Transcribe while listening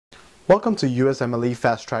Welcome to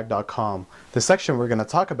USMLEFasttrack.com. The section we're going to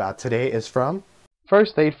talk about today is from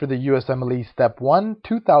First Aid for the USMLE Step 1,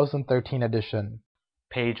 2013 edition.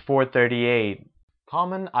 Page 438.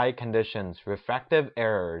 Common eye conditions, refractive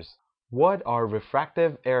errors. What are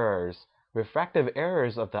refractive errors? Refractive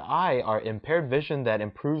errors of the eye are impaired vision that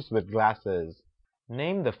improves with glasses.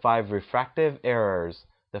 Name the 5 refractive errors.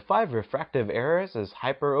 The 5 refractive errors is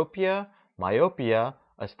hyperopia, myopia,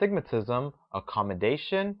 astigmatism,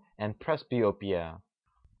 accommodation, and presbyopia.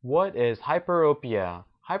 What is hyperopia?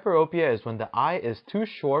 Hyperopia is when the eye is too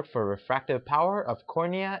short for refractive power of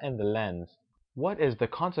cornea and the lens. What is the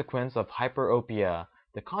consequence of hyperopia?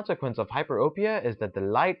 The consequence of hyperopia is that the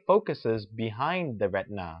light focuses behind the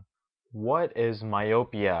retina. What is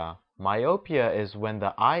myopia? Myopia is when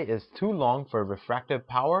the eye is too long for refractive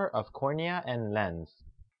power of cornea and lens.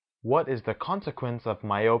 What is the consequence of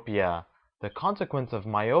myopia? The consequence of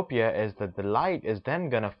myopia is that the light is then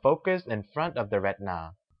going to focus in front of the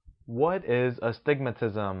retina. What is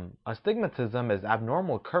astigmatism? Astigmatism is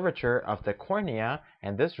abnormal curvature of the cornea,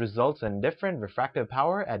 and this results in different refractive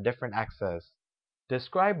power at different axes.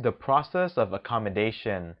 Describe the process of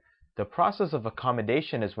accommodation. The process of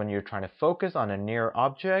accommodation is when you're trying to focus on a near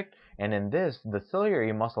object, and in this, the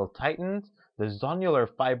ciliary muscle tightens, the zonular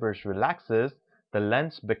fibers relaxes, the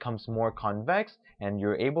lens becomes more convex, and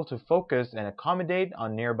you're able to focus and accommodate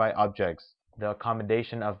on nearby objects. The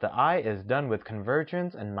accommodation of the eye is done with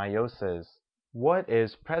convergence and meiosis. What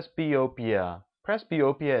is presbyopia?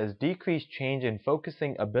 Presbyopia is decreased change in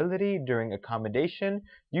focusing ability during accommodation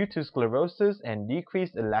due to sclerosis and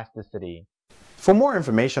decreased elasticity. For more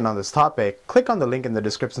information on this topic, click on the link in the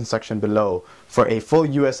description section below. For a full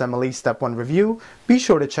USMLE Step 1 review, be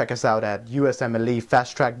sure to check us out at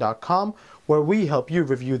USMLEFasttrack.com, where we help you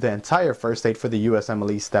review the entire first aid for the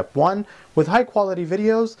USMLE Step 1 with high quality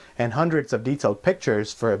videos and hundreds of detailed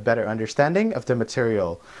pictures for a better understanding of the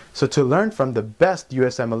material. So to learn from the best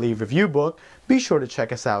USMLE review book, be sure to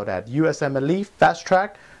check us out at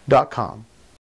USMLEFasttrack.com.